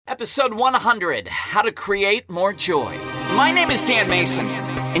episode 100, How to Create More Joy. My name is Dan Mason.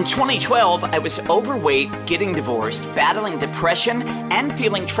 In 2012, I was overweight, getting divorced, battling depression, and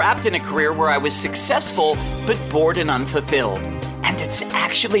feeling trapped in a career where I was successful but bored and unfulfilled. And it's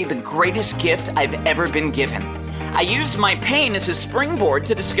actually the greatest gift I've ever been given. I used my pain as a springboard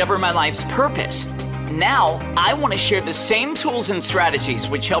to discover my life's purpose. Now, I want to share the same tools and strategies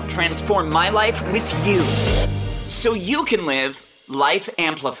which help transform my life with you, so you can live Life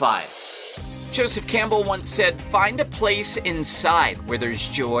Amplified. Joseph Campbell once said, "Find a place inside where there's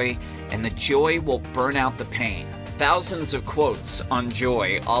joy, and the joy will burn out the pain." Thousands of quotes on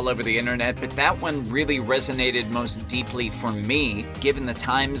joy all over the internet, but that one really resonated most deeply for me, given the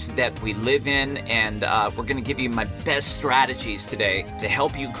times that we live in, and we're going to give you my best strategies today to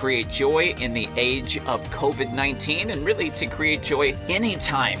help you create joy in the age of COVID-19, and really to create joy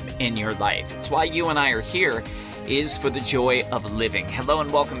anytime in your life. It's why you and I are here, is for the joy of living. Hello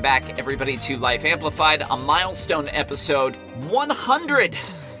and welcome back, everybody, to Life Amplified, a milestone episode 100.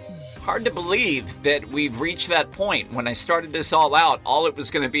 Hard to believe that we've reached that point. When I started this all out, all it was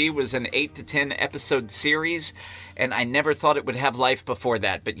going to be was an 8 to 10 episode series, and I never thought it would have life before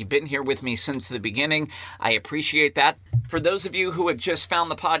that. But you've been here with me since the beginning. I appreciate that. For those of you who have just found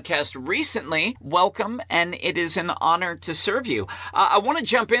the podcast recently, welcome, and it is an honor to serve you. I want to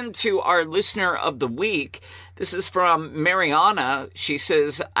jump into our listener of the week. This is from Mariana. She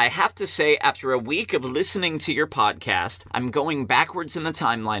says, "I have to say, after a week of listening to your podcast, I'm going backwards in the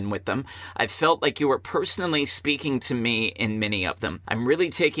timeline with them. I felt like you were personally speaking to me in many of them. I'm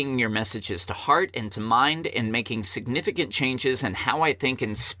really taking your messages to heart and to mind and making significant changes in how I think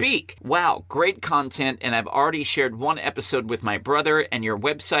and speak. Wow, great content, and I've already shared one episode with my brother and your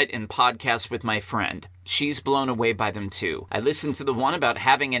website and podcast with my friend. She's blown away by them too. I listened to the one about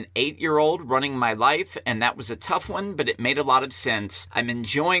having an 8-year-old running my life, and that was a tough one, but it made a lot of sense. I'm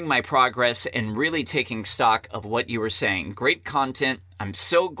enjoying my progress and really taking stock of what you were saying. Great content. I'm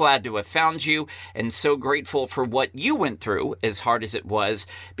so glad to have found you and so grateful for what you went through, as hard as it was,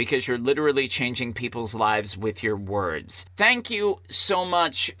 because you're literally changing people's lives with your words." Thank you so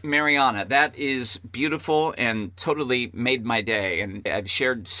much, Mariana. That is beautiful and totally made my day. And I've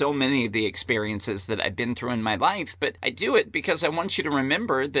shared so many of the experiences that I've been through in my life, but I do it because I want you to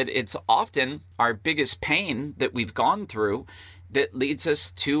remember that it's often our biggest pain that we've gone through that leads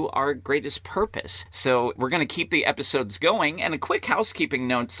us to our greatest purpose. So we're going to keep the episodes going. And a quick housekeeping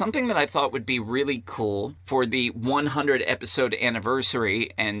note, something that I thought would be really cool for the 100 episode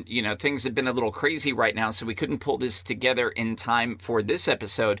anniversary. And, you know, things have been a little crazy right now, so we couldn't pull this together in time for this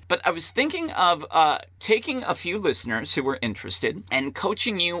episode. But I was thinking of taking a few listeners who were interested and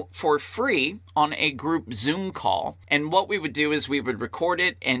coaching you for free on a group Zoom call. And what we would do is we would record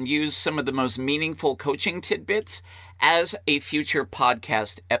it and use some of the most meaningful coaching tidbits as a future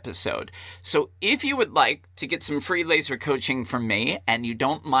podcast episode. So if you would like to get some free laser coaching from me and you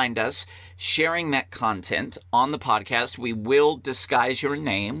don't mind us sharing that content on the podcast, we will disguise your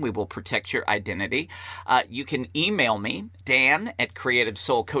name. We will protect your identity. You can email me,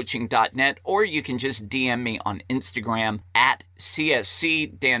 dan@creativesoulcoaching.net, or you can just DM me on Instagram at CSC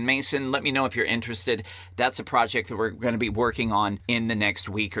Dan Mason. Let me know if you're interested. That's a project that we're going to be working on in the next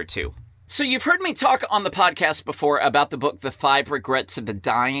week or two. So you've heard me talk on the podcast before about the book, The 5 Regrets of the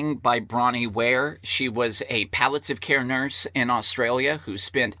Dying by Bronnie Ware. She was a palliative care nurse in Australia who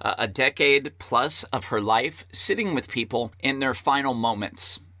spent a decade plus of her life sitting with people in their final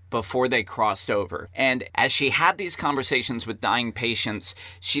moments before they crossed over. And as she had these conversations with dying patients,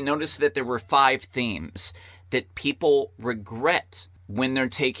 she noticed that there were 5 themes that people regret when they're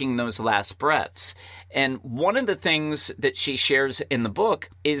taking those last breaths. And one of the things that she shares in the book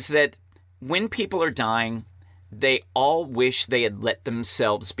is that when people are dying, they all wish they had let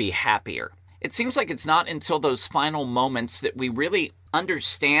themselves be happier. It seems like it's not until those final moments that we really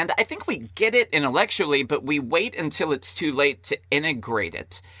understand. I think we get it intellectually, but we wait until it's too late to integrate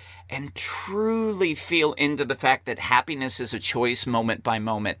it and truly feel into the fact that happiness is a choice moment by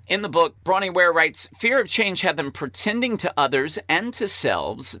moment. In the book, Bronnie Ware writes, "Fear of change had them pretending to others and to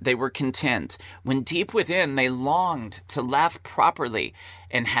selves they were content, when deep within they longed to laugh properly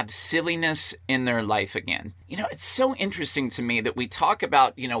and have silliness in their life again." You know, it's so interesting to me that we talk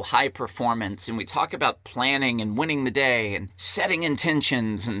about, high performance, and we talk about planning and winning the day and setting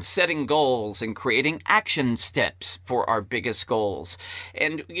intentions and setting goals and creating action steps for our biggest goals.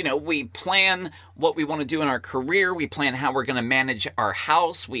 And, we plan what we want to do in our career. We plan how we're going to manage our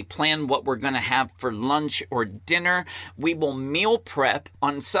house. We plan what we're going to have for lunch or dinner. We will meal prep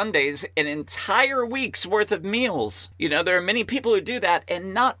on Sundays an entire week's worth of meals. There are many people who do that,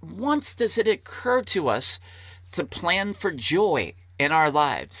 and not once does it occur to us to plan for joy in our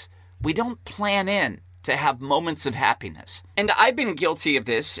lives, we don't plan in to have moments of happiness. And I've been guilty of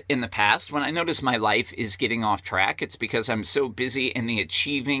this in the past. When I notice my life is getting off track, it's because I'm so busy in the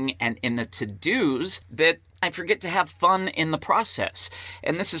achieving and in the to-dos that I forget to have fun in the process.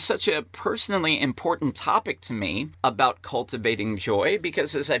 And this is such a personally important topic to me about cultivating joy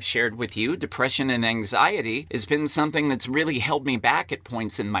because, as I've shared with you, depression and anxiety has been something that's really held me back at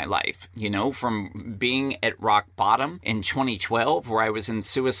points in my life. You know, from being at rock bottom in 2012, where I was in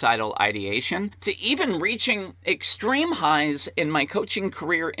suicidal ideation, to even reaching extreme highs in my coaching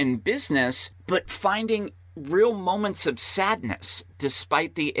career in business, but finding real moments of sadness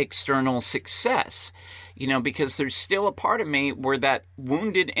despite the external success. You know, because there's still a part of me where that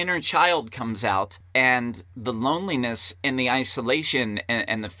wounded inner child comes out and the loneliness and the isolation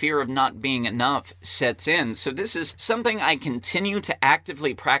and the fear of not being enough sets in. So this is something I continue to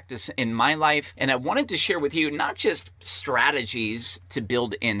actively practice in my life. And I wanted to share with you not just strategies to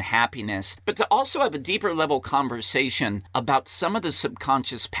build in happiness, but to also have a deeper level conversation about some of the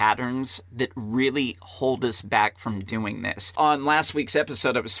subconscious patterns that really hold us back from doing this. On last week's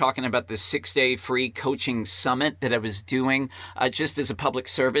episode, I was talking about the 6-day free coaching summit that I was doing just as a public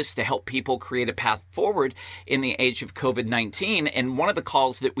service to help people create a path forward in the age of COVID-19. And one of the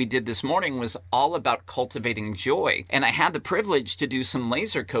calls that we did this morning was all about cultivating joy. And I had the privilege to do some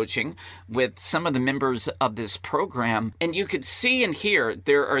laser coaching with some of the members of this program. And you could see and hear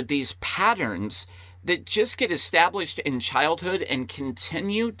there are these patterns that just get established in childhood and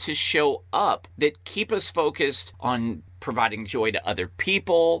continue to show up that keep us focused on providing joy to other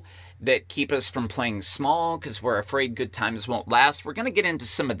people, that keep us from playing small because we're afraid good times won't last. We're going to get into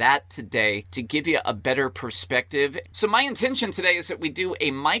some of that today to give you a better perspective. So my intention today is that we do a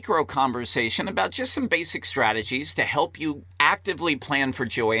micro conversation about just some basic strategies to help you actively plan for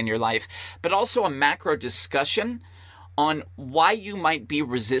joy in your life, but also a macro discussion on why you might be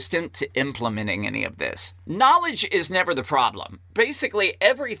resistant to implementing any of this. Knowledge is never the problem. Basically,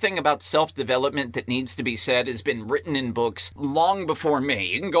 everything about self-development that needs to be said has been written in books long before me.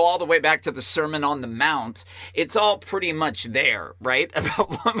 You can go all the way back to the Sermon on the Mount. It's all pretty much there, right? About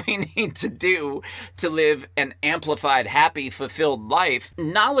what we need to do to live an amplified, happy, fulfilled life.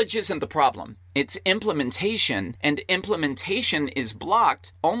 Knowledge isn't the problem. It's implementation, and implementation is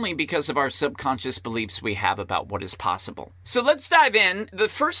blocked only because of our subconscious beliefs we have about what is possible. So let's dive in. The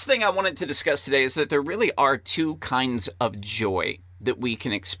first thing I wanted to discuss today is that there really are two kinds of joy that we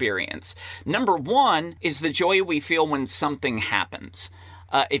can experience. Number one is the joy we feel when something happens.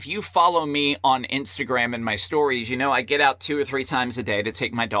 If you follow me on Instagram and my stories, you know I get out 2 or 3 times a day to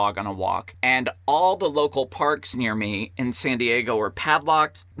take my dog on a walk. And all the local parks near me in San Diego are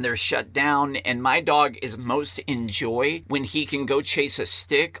padlocked. They're shut down. And my dog is most in joy when he can go chase a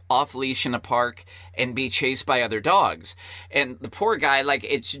stick off leash in a park and be chased by other dogs. And the poor guy,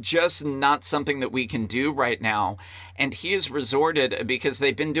 it's just not something that we can do right now. And he has resorted, because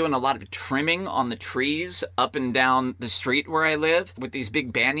they've been doing a lot of trimming on the trees up and down the street where I live with these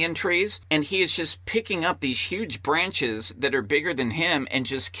big banyan trees. And he is just picking up these huge branches that are bigger than him and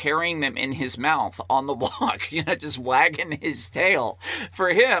just carrying them in his mouth on the walk, just wagging his tail. For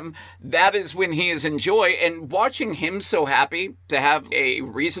him, that is when he is in joy. And watching him so happy to have a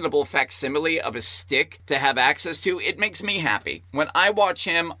reasonable facsimile of a stick to have access to, it makes me happy. When I watch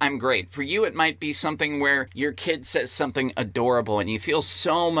him, I'm great. For you, it might be something where your kid says something adorable and you feel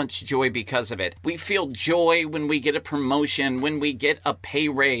so much joy because of it. We feel joy when we get a promotion, when we get a pay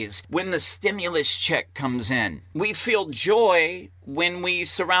raise, when the stimulus check comes in. We feel joy when we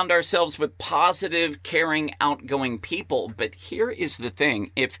surround ourselves with positive, caring, outgoing people. But here is the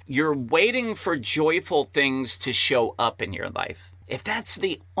thing. If you're waiting for joyful things to show up in your life, if that's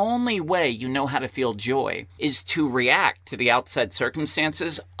the only way you know how to feel joy is to react to the outside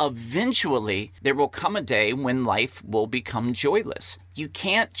circumstances, eventually there will come a day when life will become joyless. You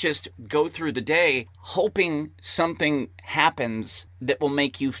can't just go through the day hoping something happens that will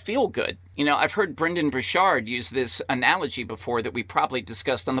make you feel good. I've heard Brendan Burchard use this analogy before that we probably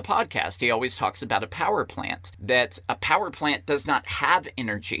discussed on the podcast. He always talks about a power plant, that a power plant does not have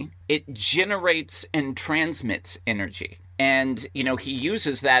energy. It generates and transmits energy. And, he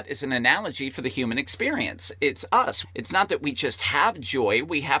uses that as an analogy for the human experience. It's us. It's not that we just have joy.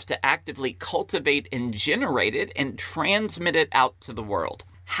 We have to actively cultivate and generate it and transmit it out to the world.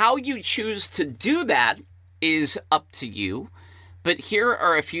 How you choose to do that is up to you. But here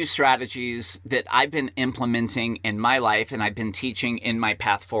are a few strategies that I've been implementing in my life and I've been teaching in my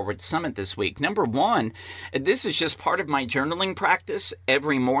Path Forward Summit this week. Number one, this is just part of my journaling practice.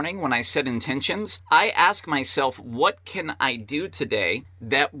 Every morning when I set intentions, I ask myself, what can I do today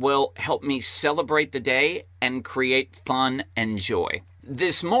that will help me celebrate the day and create fun and joy?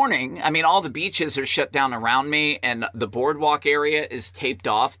 This morning, all the beaches are shut down around me and the boardwalk area is taped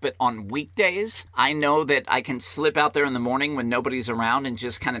off. But on weekdays, I know that I can slip out there in the morning when nobody's around and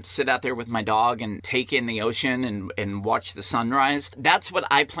just kind of sit out there with my dog and take in the ocean and watch the sunrise. That's what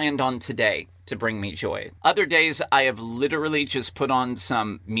I planned on today to bring me joy. Other days, I have literally just put on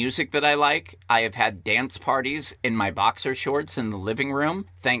some music that I like. I have had dance parties in my boxer shorts in the living room.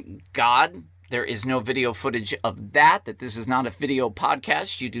 Thank God there is no video footage of that this is not a video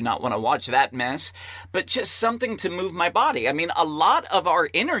podcast. You do not want to watch that mess, but just something to move my body. A lot of our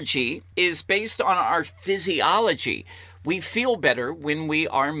energy is based on our physiology. We feel better when we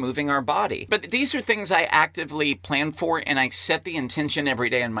are moving our body. But these are things I actively plan for, and I set the intention every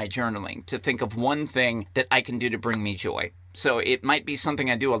day in my journaling to think of one thing that I can do to bring me joy. So it might be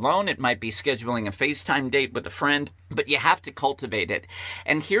something I do alone. It might be scheduling a FaceTime date with a friend, but you have to cultivate it.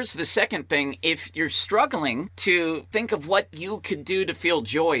 And here's the second thing. If you're struggling to think of what you could do to feel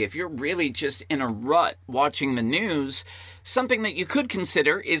joy, if you're really just in a rut watching the news, something that you could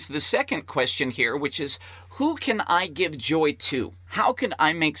consider is the second question here, which is, who can I give joy to? How can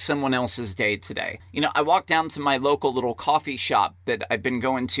I make someone else's day today? I walked down to my local little coffee shop that I've been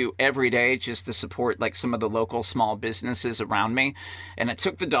going to every day just to support some of the local small businesses around me. And I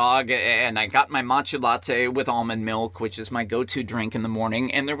took the dog and I got my matcha latte with almond milk, which is my go-to drink in the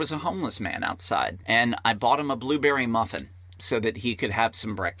morning. And there was a homeless man outside. And I bought him a blueberry muffin so that he could have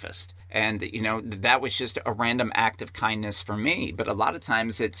some breakfast. And, that was just a random act of kindness for me. But a lot of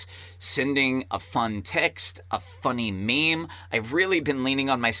times it's sending a fun text, a funny meme. I've really been leaning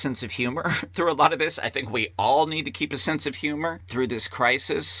on my sense of humor through a lot of this. I think we all need to keep a sense of humor through this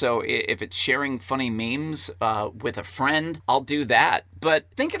crisis. So if it's sharing funny memes with a friend, I'll do that. But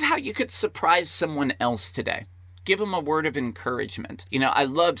think of how you could surprise someone else today. Give them a word of encouragement. I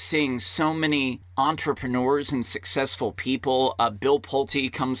love seeing so many entrepreneurs and successful people. Bill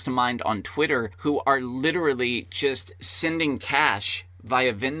Pulte comes to mind on Twitter, who are literally just sending cash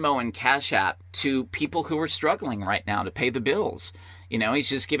via Venmo and Cash App to people who are struggling right now to pay the bills. He's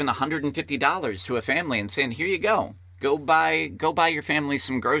just giving $150 to a family and saying, here you go. Go buy your family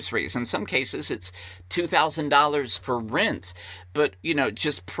some groceries. In some cases, it's $2,000 for rent. But,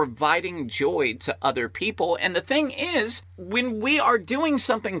 just providing joy to other people. And the thing is, when we are doing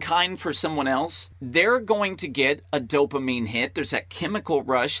something kind for someone else, they're going to get a dopamine hit. There's that chemical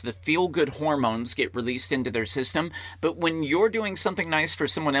rush. The feel-good hormones get released into their system. But when you're doing something nice for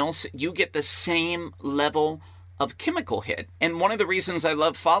someone else, you get the same level of chemical hit. And one of the reasons I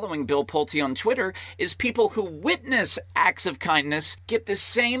love following Bill Pulte on Twitter is people who witness acts of kindness get the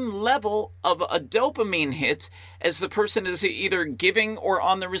same level of a dopamine hit as the person is either giving or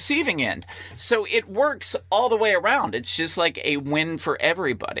on the receiving end. So it works all the way around. It's just like a win for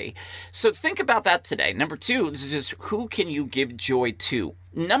everybody. So think about that today. Number two, this is just, who can you give joy to?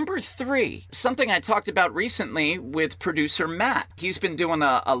 Number three, something I talked about recently with producer Matt. He's been doing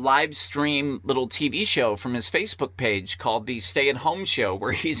a live stream little TV show from his Facebook page called The Stay at Home Show,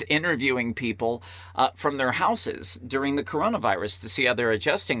 where he's interviewing people from their houses during the coronavirus to see how they're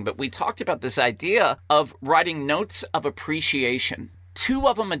adjusting. But we talked about this idea of writing notes of appreciation, 2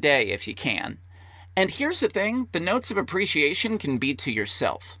 of them a day if you can. And here's the thing, the notes of appreciation can be to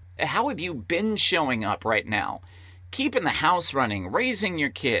yourself. How have you been showing up right now? Keeping the house running, raising your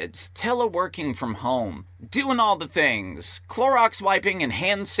kids, teleworking from home, doing all the things, Clorox wiping and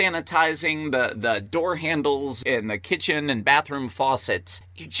hand sanitizing the door handles in the kitchen and bathroom faucets.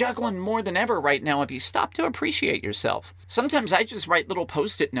 You're juggling more than ever right now if you stop to appreciate yourself. Sometimes I just write little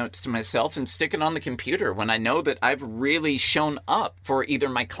Post-it notes to myself and stick it on the computer when I know that I've really shown up for either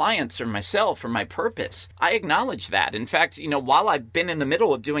my clients or myself or my purpose. I acknowledge that. In fact, while I've been in the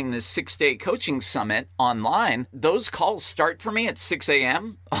middle of doing this 6-day coaching summit online, those calls start for me at 6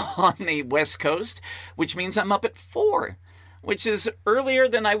 a.m. on the West Coast, which means I'm up at 4. Which is earlier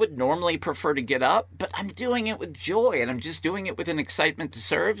than I would normally prefer to get up, but I'm doing it with joy and I'm just doing it with an excitement to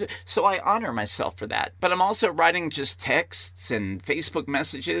serve, so I honor myself for that. But I'm also writing just texts and Facebook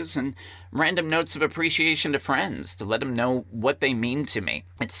messages and random notes of appreciation to friends to let them know what they mean to me.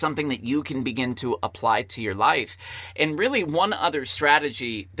 It's something that you can begin to apply to your life. And really, one other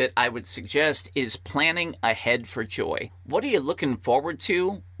strategy that I would suggest is planning ahead for joy. What are you looking forward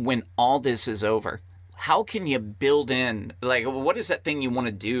to when all this is over? How can you build in, what is that thing you want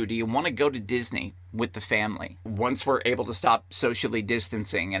to do? Do you want to go to Disney? with the family once we're able to stop socially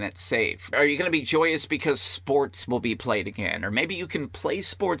distancing and it's safe? Are you going to be joyous because sports will be played again? Or maybe you can play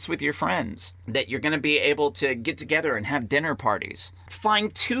sports with your friends, that you're going to be able to get together and have dinner parties.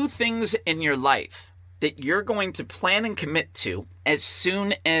 Find 2 things in your life that you're going to plan and commit to as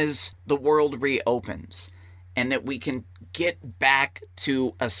soon as the world reopens, and that we can get back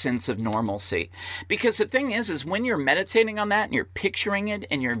to a sense of normalcy. Because the thing is when you're meditating on that and you're picturing it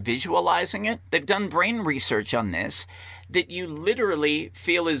and you're visualizing it, they've done brain research on this, that you literally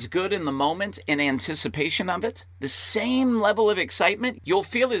feel as good in the moment in anticipation of it. The same level of excitement, you'll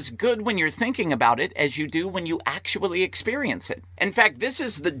feel as good when you're thinking about it as you do when you actually experience it. In fact, this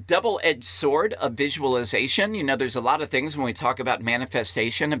is the double-edged sword of visualization. You know, there's a lot of things when we talk about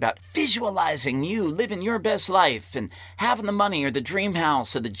manifestation, about visualizing you living your best life and having the money or the dream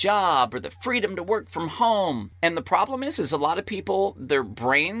house or the job or the freedom to work from home. And the problem is a lot of people, their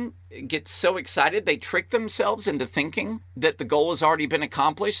brain gets so excited, they trick themselves into thinking that the goal has already been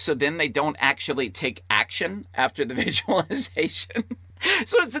accomplished, so then they don't actually take action after the visualization.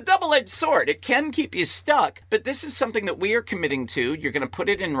 So it's a double-edged sword. It can keep you stuck, but this is something that we are committing to. You're going to put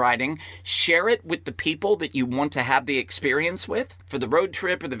it in writing, share it with the people that you want to have the experience with for the road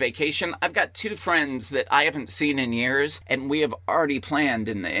trip or the vacation. I've got 2 friends that I haven't seen in years, and we have already planned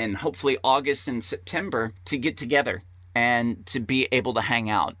in hopefully August and September to get together and to be able to hang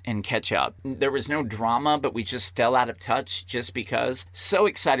out and catch up. There was no drama, but we just fell out of touch just because. So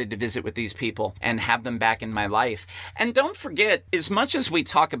excited to visit with these people and have them back in my life. And don't forget, as much as we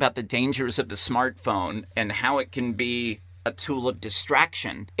talk about the dangers of the smartphone and how it can be a tool of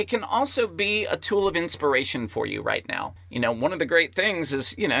distraction, it can also be a tool of inspiration for you right now. You know, one of the great things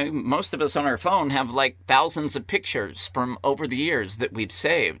is, you know, most of us on our phone have like thousands of pictures from over the years that we've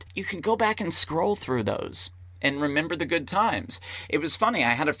saved. You can go back and scroll through those and remember the good times. It was funny,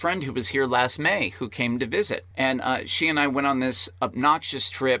 I had a friend who was here last May who came to visit, and she and I went on this obnoxious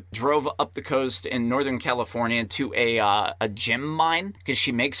trip, drove up the coast in Northern California to a gem mine, because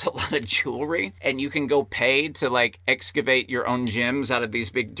she makes a lot of jewelry, and you can go pay to like excavate your own gems out of these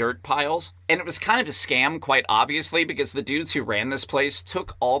big dirt piles. And it was kind of a scam, quite obviously, because the dudes who ran this place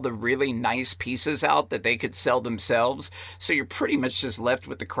took all the really nice pieces out that they could sell themselves. So you're pretty much just left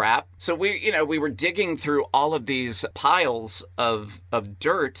with the crap. So we were digging through all of these piles of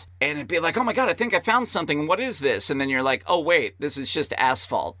dirt, and it'd be like, oh my God, I think I found something. What is this? And then you're like, oh wait, this is just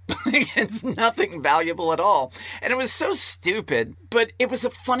asphalt. It's nothing valuable at all. And it was so stupid, but it was a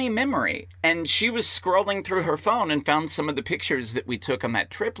funny memory. And she was scrolling through her phone and found some of the pictures that we took on that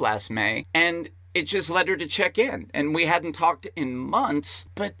trip last May. And it just led her to check in. And we hadn't talked in months,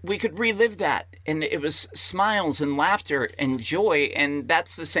 but we could relive that. And it was smiles and laughter and joy. And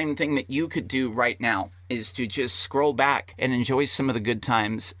that's the same thing that you could do right now, is to just scroll back and enjoy some of the good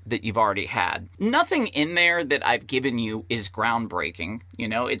times that you've already had. Nothing in there that I've given you is groundbreaking. You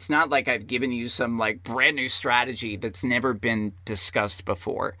know, it's not like I've given you some like brand new strategy that's never been discussed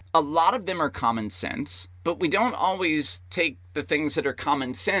before. A lot of them are common sense, but we don't always take the things that are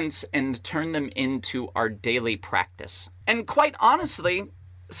common sense and turn them into our daily practice. And quite honestly,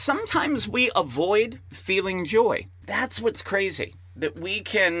 sometimes we avoid feeling joy. That's what's crazy. That we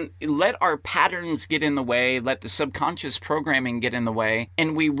can let our patterns get in the way, let the subconscious programming get in the way,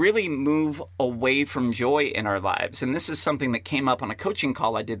 and we really move away from joy in our lives. And this is something that came up on a coaching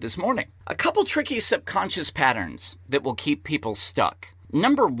call I did this morning. A couple tricky subconscious patterns that will keep people stuck.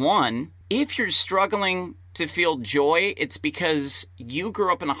 Number 1, if you're struggling to feel joy, it's because you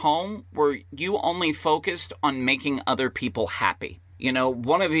grew up in a home where you only focused on making other people happy. You know,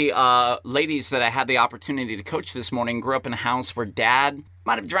 one of the ladies that I had the opportunity to coach this morning grew up in a house where dad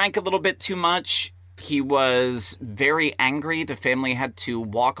might have drank a little bit too much. He was very angry. The family had to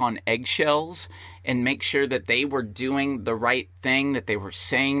walk on eggshells and make sure that they were doing the right thing, that they were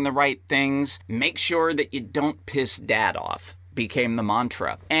saying the right things. Make sure that you don't piss dad off became the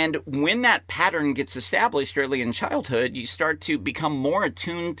mantra. And when that pattern gets established early in childhood, you start to become more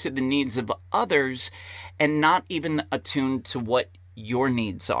attuned to the needs of others and not even attuned to what your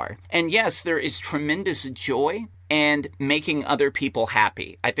needs are. And yes, there is tremendous joy and making other people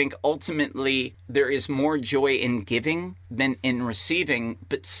happy. I think ultimately there is more joy in giving than in receiving,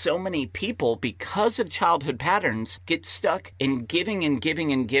 but so many people, because of childhood patterns, get stuck in giving and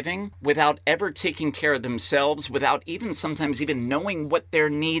giving and giving without ever taking care of themselves, without even sometimes even knowing what their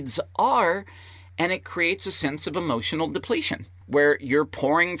needs are, and it creates a sense of emotional depletion. where you're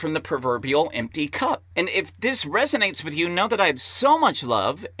pouring from the proverbial empty cup. And if this resonates with you, know that I have so much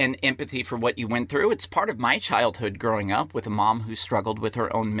love and empathy for what you went through. It's part of my childhood growing up with a mom who struggled with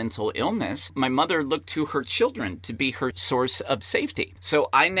her own mental illness. My mother looked to her children to be her source of safety. So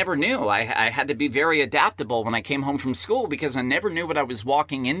I never knew. I had to be very adaptable when I came home from school because I never knew what I was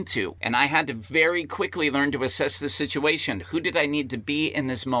walking into. And I had to very quickly learn to assess the situation. Who did I need to be in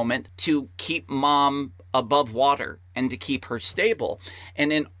this moment to keep mom above water and to keep her stable?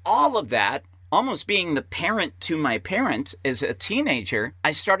 And in all of that, almost being the parent to my parent as a teenager,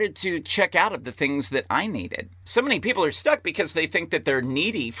 I started to check out of the things that I needed. So many people are stuck because they think that they're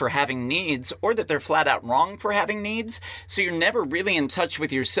needy for having needs or that they're flat out wrong for having needs. So you're never really in touch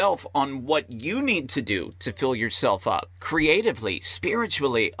with yourself on what you need to do to fill yourself up creatively,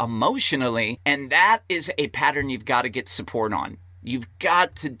 spiritually, emotionally. And that is a pattern you've got to get support on. You've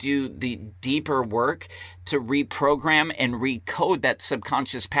got to do the deeper work to reprogram and recode that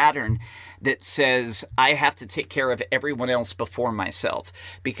subconscious pattern that says, I have to take care of everyone else before myself.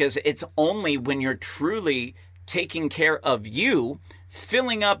 Because it's only when you're truly taking care of you,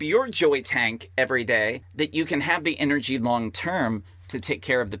 filling up your joy tank every day, that you can have the energy long term to take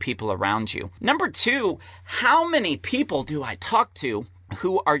care of the people around you. Number 2, how many people do I talk to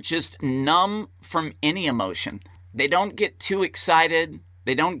who are just numb from any emotion? They don't get too excited.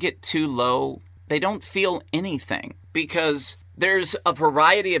 They don't get too low. They don't feel anything because there's a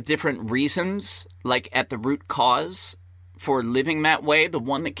variety of different reasons, like at the root cause for living that way. The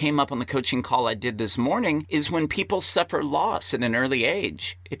one that came up on the coaching call I did this morning is when people suffer loss at an early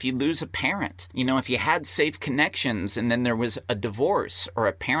age. If you lose a parent, if you had safe connections and then there was a divorce or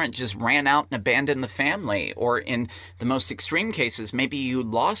a parent just ran out and abandoned the family, or in the most extreme cases, maybe you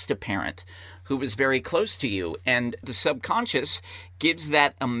lost a parent who was very close to you, and the subconscious gives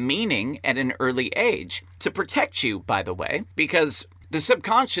that a meaning at an early age to protect you, by the way, because the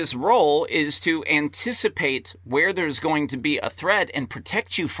subconscious role is to anticipate where there's going to be a threat and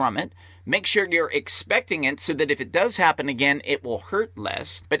protect you from it. Make sure you're expecting it so that if it does happen again, it will hurt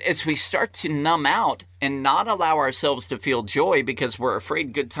less. But as we start to numb out and not allow ourselves to feel joy because we're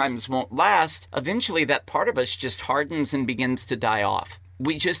afraid good times won't last, eventually that part of us just hardens and begins to die off.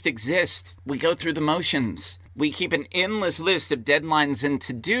 We just exist. We go through the motions. We keep an endless list of deadlines and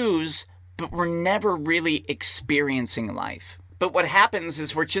to-dos, but we're never really experiencing life. But what happens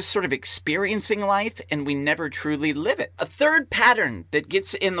is we're just sort of experiencing life and we never truly live it. A third pattern that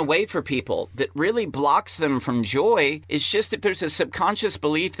gets in the way for people that really blocks them from joy is just if there's a subconscious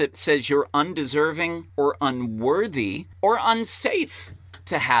belief that says you're undeserving or unworthy or unsafe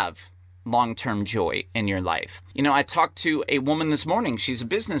to have long-term joy in your life. I talked to a woman this morning. She's a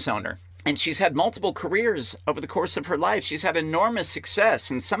business owner. And she's had multiple careers over the course of her life. She's had enormous success,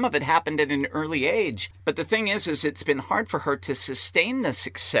 and some of it happened at an early age. But the thing is it's been hard for her to sustain the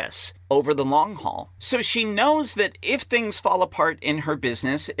success over the long haul. So she knows that if things fall apart in her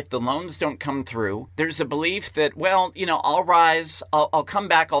business, if the loans don't come through, there's a belief that, I'll rise, I'll come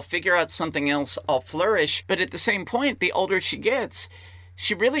back, I'll figure out something else, I'll flourish. But at the same point, the older she gets,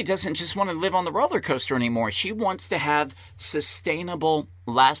 she really doesn't just want to live on the roller coaster anymore. She wants to have sustainable,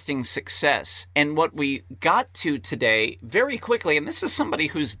 lasting success. And what we got to today very quickly, and this is somebody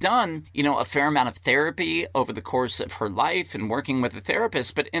who's done, a fair amount of therapy over the course of her life and working with a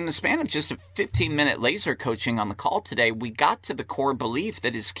therapist, but in the span of just a 15-minute laser coaching on the call today, we got to the core belief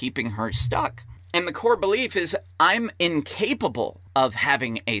that is keeping her stuck. And the core belief is, I'm incapable of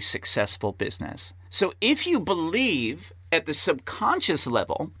having a successful business. So if you believe at the subconscious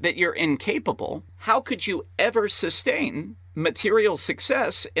level that you're incapable, how could you ever sustain material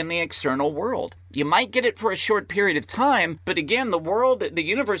success in the external world? You might get it for a short period of time, but again, the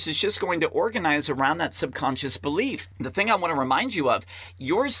universe is just going to organize around that subconscious belief. The thing I want to remind you of,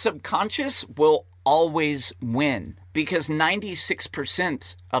 your subconscious will always win because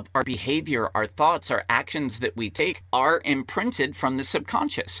 96% of our behavior, our thoughts, our actions that we take are imprinted from the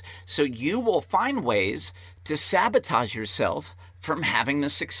subconscious. So you will find ways to sabotage yourself from having the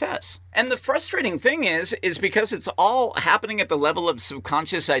success. And the frustrating thing is because it's all happening at the level of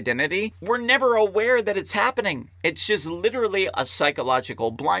subconscious identity, we're never aware that it's happening. It's just literally a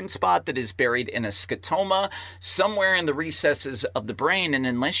psychological blind spot that is buried in a scotoma somewhere in the recesses of the brain. And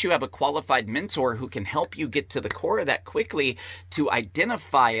unless you have a qualified mentor who can help you get to the core of that quickly to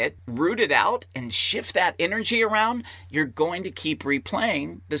identify it, root it out, and shift that energy around, you're going to keep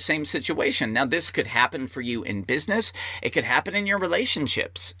replaying the same situation. Now, this could happen for you in business. It could happen in your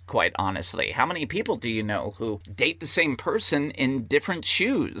relationships, quite honestly. How many people do you know who date the same person in different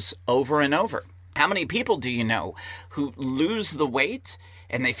shoes over and over? How many people do you know who lose the weight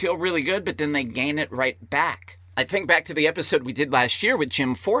and they feel really good, but then they gain it right back? I think back to the episode we did last year with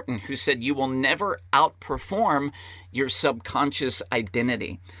Jim Fortin, who said you will never outperform your subconscious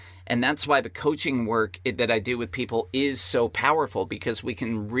identity. And that's why the coaching work that I do with people is so powerful, because we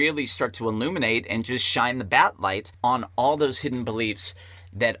can really start to illuminate and just shine the bat light on all those hidden beliefs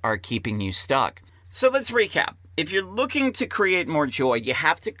that are keeping you stuck. So let's recap. If you're looking to create more joy, you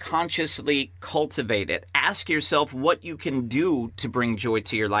have to consciously cultivate it. Ask yourself what you can do to bring joy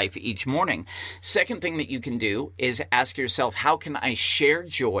to your life each morning. Second thing that you can do is ask yourself, how can I share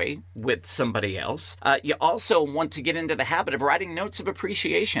joy with somebody else? You also want to get into the habit of writing notes of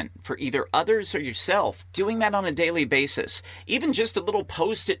appreciation for either others or yourself. Doing that on a daily basis. Even just a little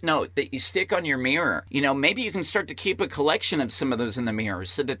post-it note that you stick on your mirror. Maybe you can start to keep a collection of some of those in the mirror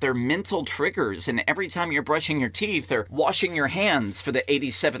so that they're mental triggers, and every time you're brushing your teeth or washing your hands for the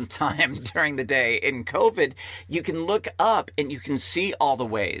 87th time during the day in COVID, you can look up and you can see all the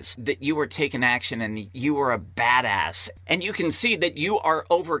ways that you are taking action and you are a badass. And you can see that you are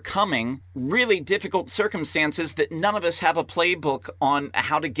overcoming really difficult circumstances that none of us have a playbook on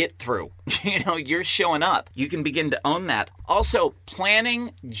how to get through. You're showing up. You can begin to own that. Also,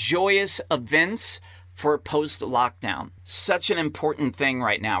 planning joyous events for post-lockdown. Such an important thing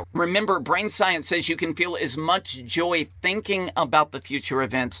right now. Remember, brain science says you can feel as much joy thinking about the future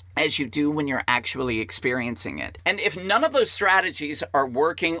event as you do when you're actually experiencing it. And if none of those strategies are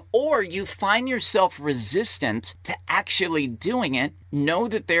working, or you find yourself resistant to actually doing it, know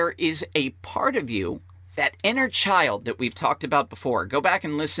that there is a part of you, that inner child that we've talked about before. Go back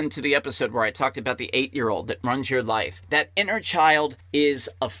and listen to the episode where I talked about the 8-year-old that runs your life. That inner child is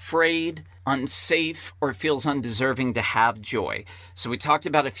afraid, unsafe, or feels undeserving to have joy. So we talked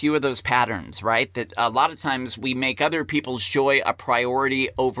about a few of those patterns, right? That a lot of times we make other people's joy a priority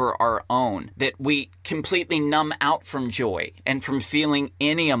over our own. That we completely numb out from joy and from feeling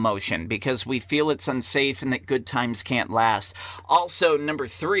any emotion because we feel it's unsafe and that good times can't last. Also, number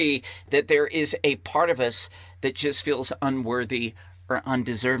 3, that there is a part of us that just feels unworthy or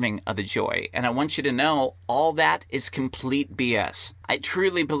undeserving of the joy. And I want you to know all that is complete BS. I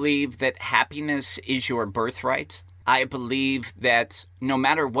truly believe that happiness is your birthright. I believe that no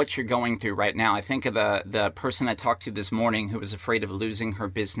matter what you're going through right now, I think of the person I talked to this morning who was afraid of losing her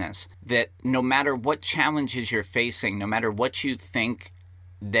business, that no matter what challenges you're facing, no matter what you think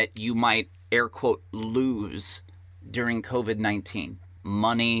that you might, air quote, lose during COVID-19,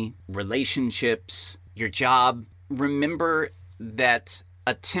 money, relationships, your job, remember that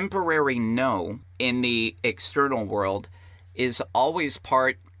a temporary no in the external world is always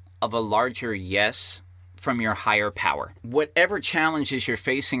part of a larger yes from your higher power. Whatever challenges you're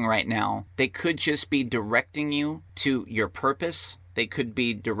facing right now, they could just be directing you to your purpose. They could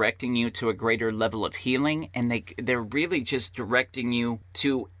be directing you to a greater level of healing, and they're really just directing you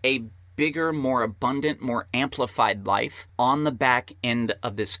to a bigger, more abundant, more amplified life on the back end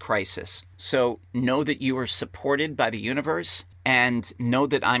of this crisis. So know that you are supported by the universe, and know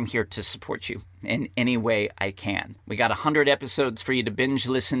that I'm here to support you in any way I can. We got 100 episodes for you to binge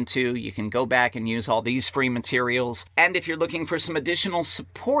listen to. You can go back and use all these free materials. And if you're looking for some additional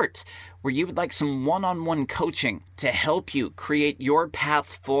support, where you would like some one-on-one coaching to help you create your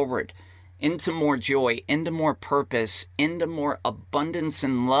path forward into more joy, into more purpose, into more abundance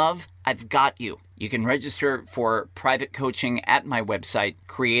and love, I've got you. You can register for private coaching at my website,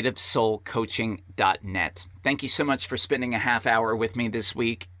 creativesoulcoaching.net. Thank you so much for spending a half hour with me this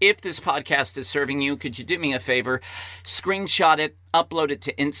week. If this podcast is serving you, could you do me a favor? Screenshot it, upload it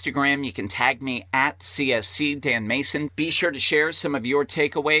to Instagram. You can tag me at CSC Dan Mason. Be sure to share some of your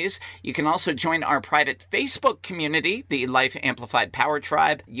takeaways. You can also join our private Facebook community, the Life Amplified Power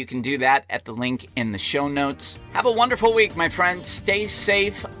Tribe. You can do that at the link in the show notes. Have a wonderful week, my friend. Stay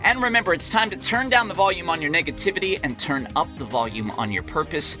safe. And remember, it's time to turn down the volume on your negativity and turn up the volume on your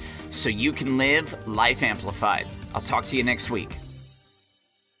purpose so you can live life amplified. I'll talk to you next week.